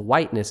equivalent to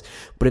whiteness.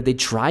 But if they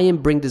try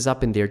and bring this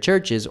up in their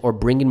churches or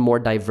bring in more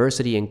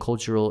diversity and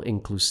cultural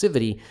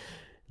inclusivity,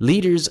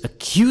 Leaders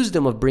accuse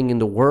them of bringing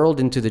the world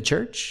into the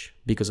church,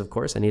 because of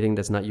course anything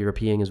that's not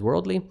European is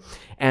worldly,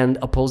 and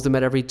oppose them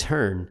at every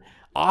turn,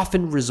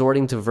 often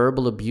resorting to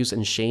verbal abuse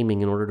and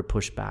shaming in order to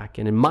push back.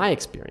 And in my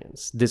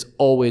experience, this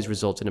always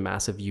results in a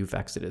massive youth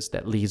exodus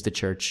that leaves the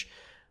church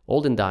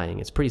old and dying.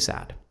 It's pretty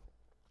sad.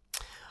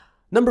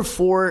 Number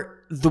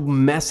 4, the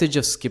message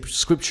of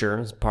scripture,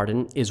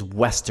 is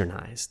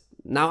westernized.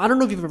 Now, I don't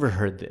know if you've ever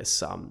heard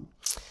this.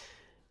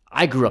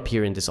 I grew up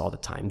hearing this all the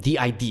time. The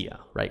idea,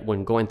 right,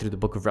 when going through the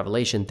book of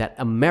Revelation, that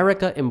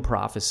America in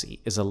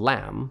prophecy is a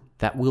lamb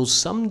that will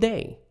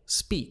someday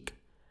speak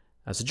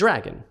as a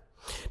dragon.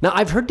 Now,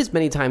 I've heard this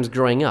many times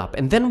growing up,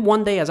 and then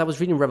one day as I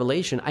was reading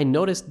Revelation, I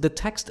noticed the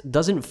text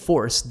doesn't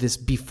force this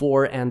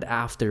before and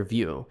after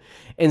view.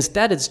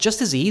 Instead, it's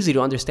just as easy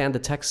to understand the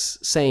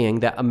text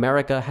saying that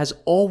America has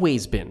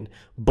always been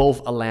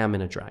both a lamb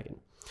and a dragon.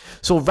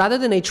 So rather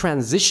than a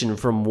transition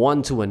from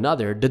one to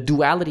another, the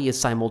duality is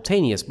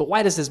simultaneous. But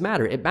why does this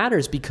matter? It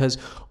matters because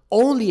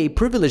only a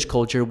privileged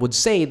culture would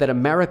say that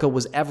America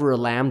was ever a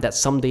lamb that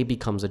someday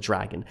becomes a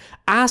dragon.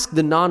 Ask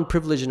the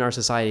non-privileged in our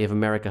society if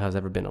America has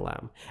ever been a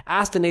lamb.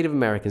 Ask the Native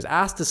Americans,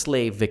 ask the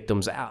slave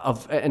victims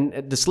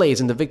and the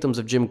slaves and the victims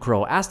of Jim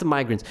Crow, ask the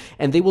migrants,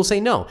 and they will say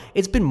no,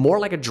 it's been more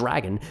like a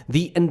dragon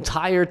the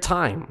entire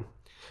time.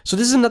 So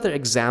this is another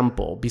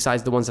example,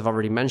 besides the ones I've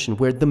already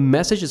mentioned, where the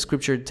message of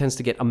scripture tends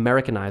to get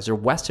Americanized or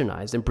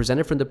westernized and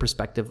presented from the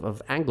perspective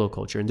of Anglo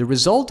culture. And the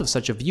result of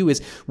such a view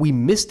is we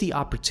miss the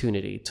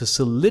opportunity to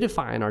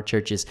solidify in our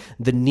churches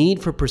the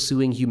need for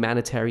pursuing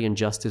humanitarian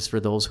justice for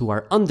those who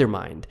are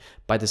undermined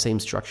by the same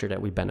structure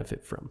that we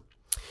benefit from.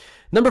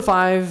 Number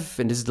 5,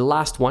 and this is the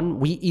last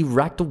one, we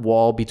erect a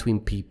wall between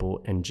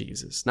people and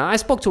Jesus. Now, I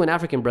spoke to an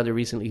African brother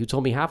recently who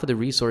told me half of the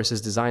resources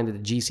designed at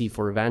the GC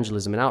for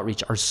evangelism and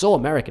outreach are so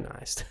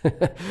Americanized.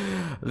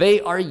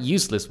 They are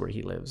useless where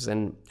he lives.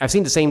 And I've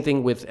seen the same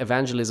thing with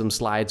evangelism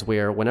slides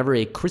where whenever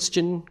a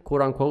Christian,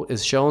 quote unquote,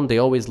 is shown, they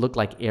always look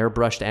like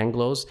airbrushed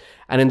Anglos.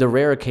 And in the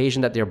rare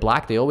occasion that they're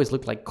black, they always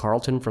look like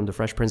Carlton from the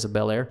Fresh Prince of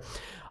Bel-Air.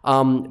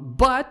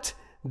 But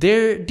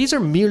these are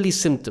merely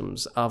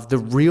symptoms of the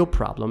real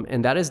problem,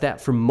 and that is that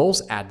for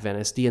most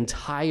Adventists, the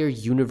entire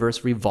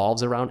universe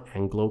revolves around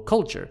Anglo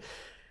culture.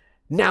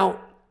 Now,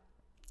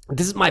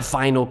 this is my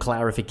final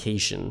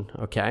clarification,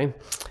 okay?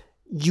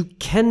 You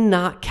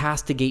cannot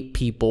castigate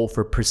people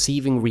for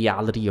perceiving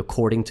reality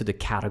according to the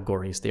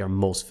categories they are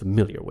most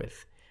familiar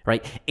with,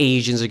 right?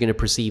 Asians are going to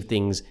perceive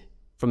things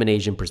from an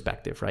Asian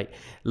perspective, right?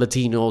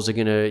 Latinos are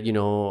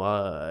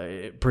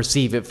gonna,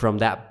 perceive it from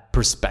that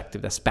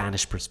perspective, that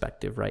Spanish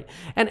perspective, right?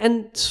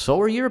 And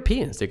so are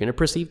Europeans. They're gonna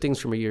perceive things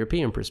from a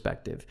European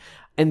perspective.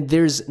 And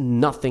there's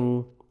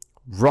nothing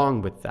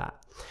wrong with that.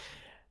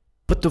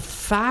 But the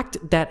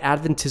fact that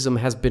Adventism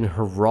has been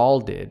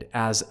heralded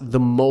as the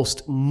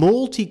most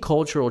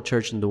multicultural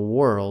church in the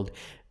world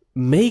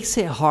makes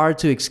it hard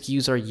to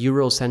excuse our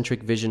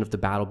Eurocentric vision of the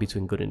battle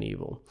between good and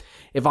evil.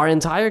 If our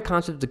entire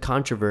concept of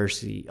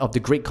the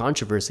great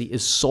controversy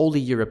is solely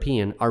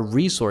European, our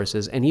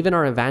resources and even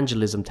our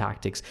evangelism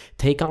tactics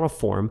take on a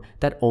form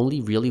that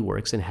only really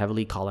works in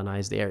heavily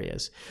colonized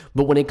areas.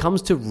 But when it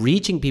comes to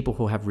reaching people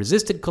who have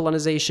resisted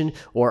colonization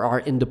or are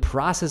in the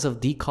process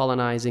of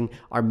decolonizing,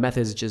 our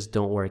methods just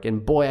don't work.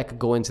 And boy, I could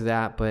go into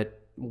that,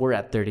 but we're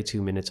at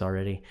 32 minutes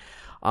already.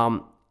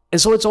 And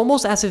so it's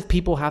almost as if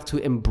people have to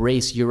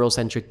embrace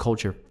Eurocentric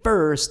culture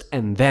first,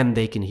 and then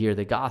they can hear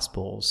the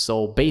gospel.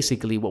 So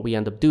basically what we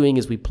end up doing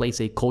is we place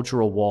a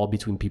cultural wall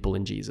between people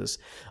and Jesus,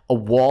 a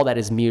wall that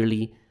is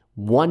merely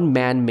one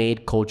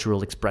man-made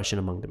cultural expression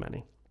among the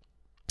many.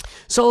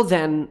 So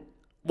then,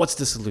 what's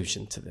the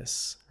solution to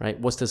this, right?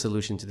 What's the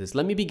solution to this?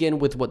 Let me begin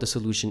with what the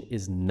solution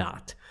is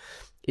not.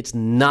 It's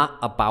not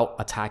about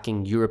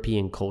attacking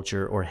European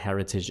culture or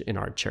heritage in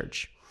our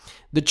church.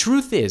 The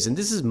truth is, and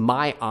this is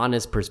my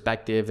honest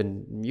perspective,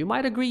 and you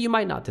might agree, you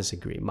might not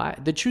disagree.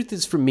 The truth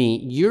is, for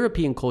me,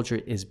 European culture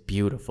is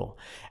beautiful,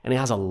 and it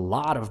has a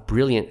lot of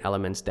brilliant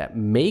elements that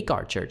make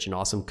our church an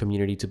awesome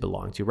community to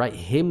belong to, right?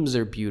 Hymns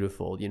are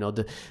beautiful,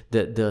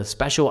 the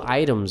special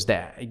items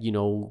that,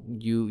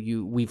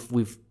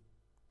 we've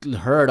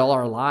heard all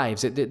our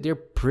lives. They're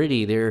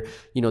pretty.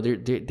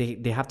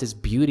 They have this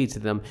beauty to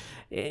them.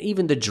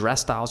 Even the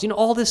dress styles,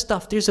 all this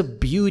stuff, there's a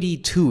beauty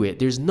to it.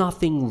 There's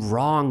nothing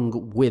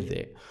wrong with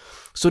it.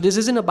 So this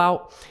isn't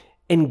about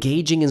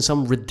engaging in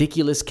some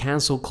ridiculous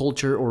cancel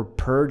culture or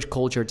purge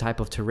culture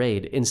type of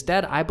tirade.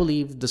 Instead, I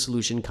believe the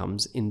solution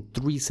comes in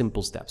 3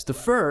 simple steps. The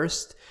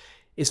first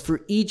is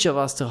for each of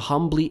us to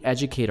humbly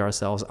educate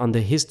ourselves on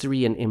the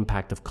history and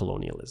impact of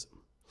colonialism.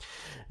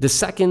 The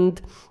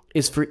second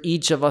is for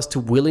each of us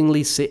to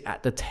willingly sit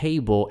at the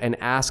table and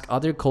ask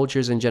other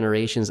cultures and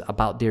generations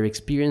about their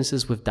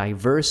experiences with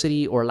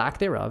diversity or lack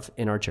thereof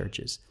in our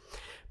churches.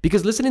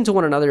 Because listening to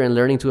one another and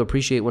learning to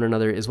appreciate one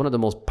another is one of the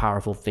most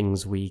powerful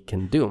things we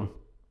can do.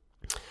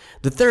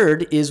 The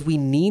third is we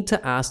need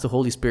to ask the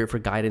Holy Spirit for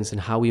guidance in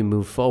how we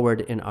move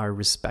forward in our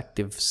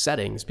respective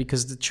settings.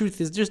 Because the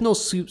truth is there's no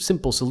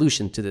simple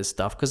solution to this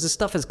stuff, because this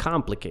stuff is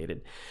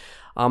complicated.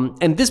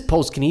 And this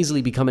post can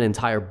easily become an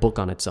entire book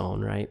on its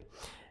own, right?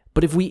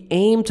 But if we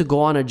aim to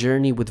go on a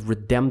journey with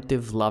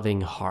redemptive,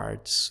 loving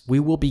hearts, we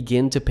will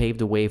begin to pave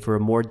the way for a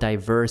more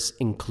diverse,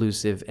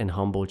 inclusive, and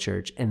humble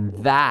church.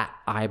 And that,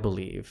 I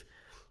believe,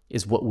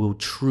 is what will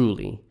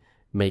truly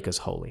make us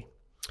holy.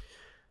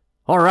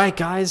 All right,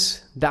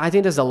 guys. I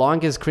think that's the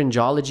longest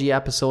Cringe-ology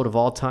episode of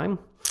all time.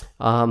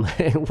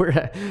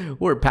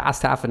 We're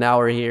past half an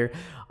hour here.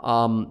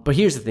 But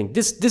here's the thing.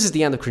 This is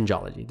the end of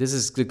Cringe-ology. This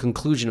is the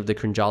conclusion of the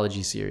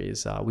Cringe-ology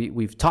series.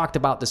 We've talked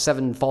about the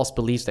 7 false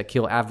beliefs that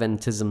kill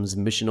Adventism's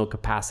missional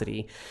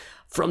capacity.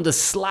 From the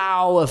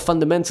slough of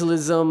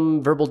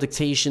fundamentalism, verbal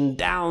dictation,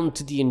 down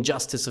to the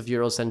injustice of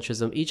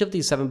Eurocentrism, each of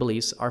these 7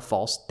 beliefs are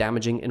false,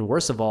 damaging, and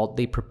worst of all,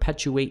 they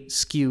perpetuate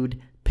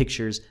skewed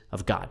pictures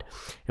of God.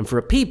 And for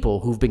a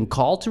people who've been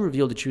called to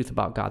reveal the truth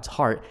about God's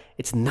heart,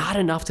 it's not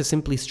enough to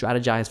simply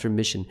strategize for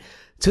mission.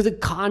 To the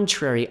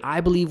contrary,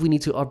 I believe we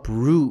need to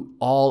uproot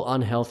all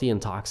unhealthy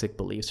and toxic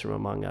beliefs from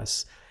among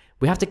us.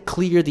 We have to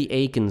clear the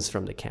Achans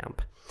from the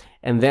camp.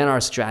 And then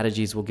our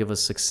strategies will give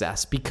us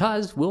success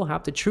because we'll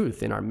have the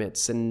truth in our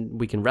midst, and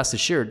we can rest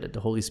assured that the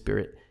Holy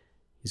Spirit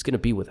is going to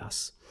be with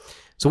us.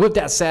 So with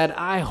that said,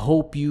 I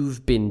hope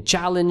you've been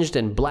challenged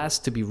and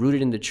blessed to be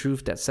rooted in the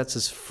truth that sets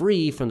us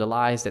free from the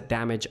lies that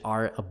damage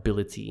our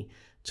ability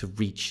to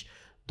reach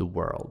the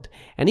world.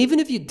 And even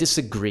if you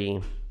disagree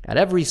at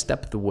every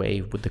step of the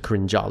way with the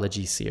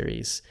Cringe-ology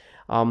series,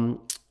 I'm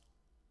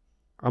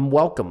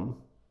welcome,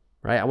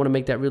 right? I want to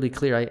make that really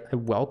clear. I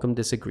welcome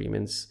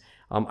disagreements.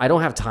 I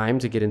don't have time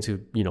to get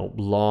into,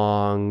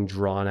 long,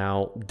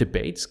 drawn-out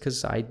debates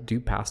because I do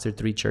pastor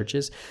 3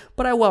 churches.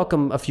 But I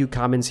welcome a few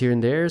comments here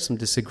and there, some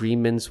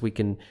disagreements. We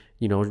can,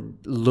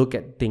 look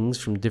at things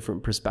from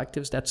different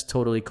perspectives. That's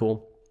totally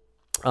cool.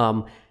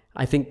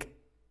 I think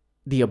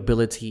the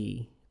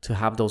ability to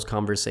have those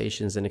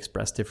conversations and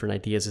express different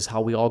ideas is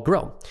how we all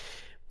grow.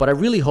 But I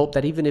really hope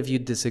that even if you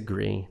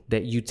disagree,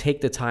 that you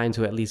take the time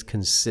to at least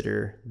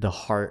consider the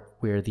heart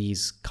where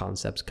these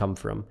concepts come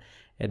from,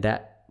 and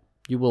that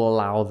you will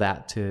allow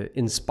that to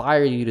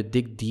inspire you to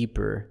dig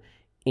deeper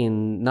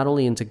in not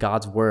only into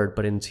God's word,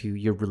 but into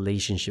your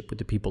relationship with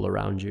the people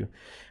around you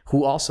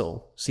who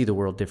also see the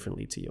world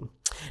differently to you.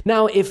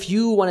 Now, if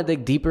you want to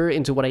dig deeper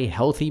into what a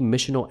healthy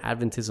missional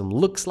Adventism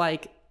looks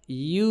like,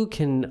 you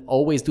can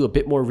always do a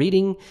bit more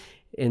reading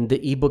in the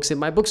ebooks in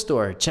my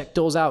bookstore. Check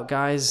those out,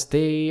 guys.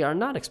 They are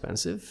not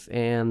expensive,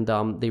 and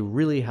they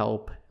really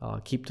help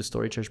keep the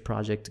Story Church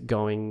project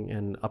going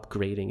and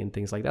upgrading and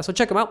things like that. So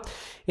check them out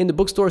in the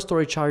bookstore.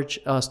 Story Church.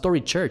 Oh,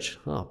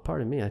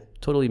 pardon me. I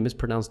totally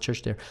mispronounced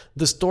church there.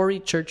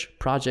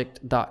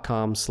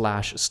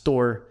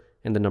 thestorychurchproject.com/store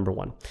and the number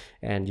 1.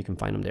 And you can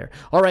find them there.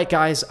 All right,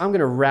 guys, I'm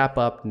going to wrap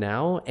up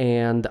now,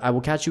 and I will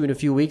catch you in a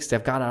few weeks.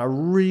 I've got a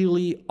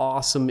really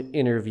awesome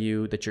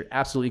interview that you're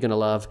absolutely going to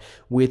love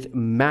with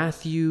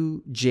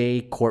Matthew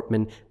J.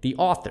 Cortman, the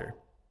author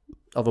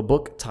of a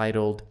book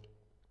titled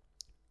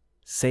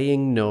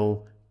Saying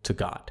No to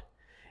God.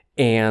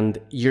 And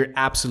you're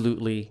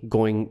absolutely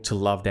going to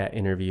love that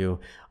interview.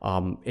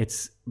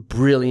 It's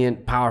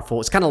brilliant, powerful.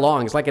 It's kind of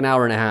long. It's like an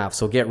hour and a half.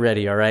 So get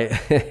ready, all right?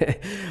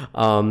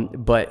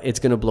 But it's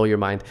going to blow your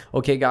mind.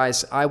 Okay,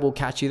 guys, I will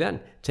catch you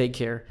then. Take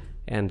care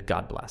and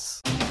God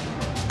bless.